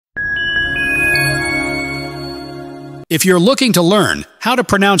If you're looking to learn how to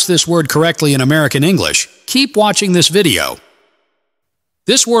pronounce this word correctly in American English, keep watching this video.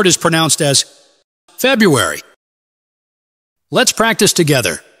 This word is pronounced as February. Let's practice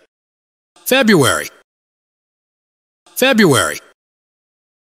together. February. February.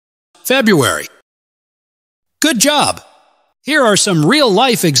 February. Good job! Here are some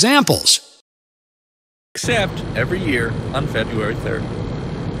real-life examples. Except every year on February 3rd.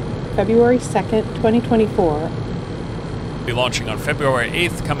 February 2nd, 2024. Be launching on February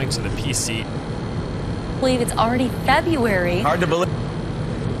 8th, coming to the PC. I believe it's already February. Hard to believe.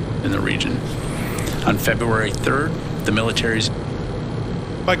 In the region. On February 3rd, the military's...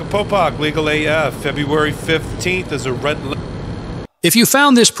 Michael Popok, Legal AF, February 15th is a red... If you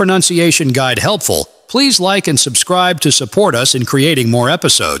found this pronunciation guide helpful, please like and subscribe to support us in creating more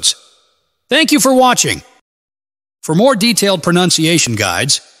episodes. Thank you for watching. For more detailed pronunciation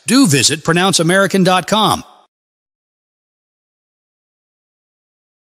guides, do visit pronounceamerican.com.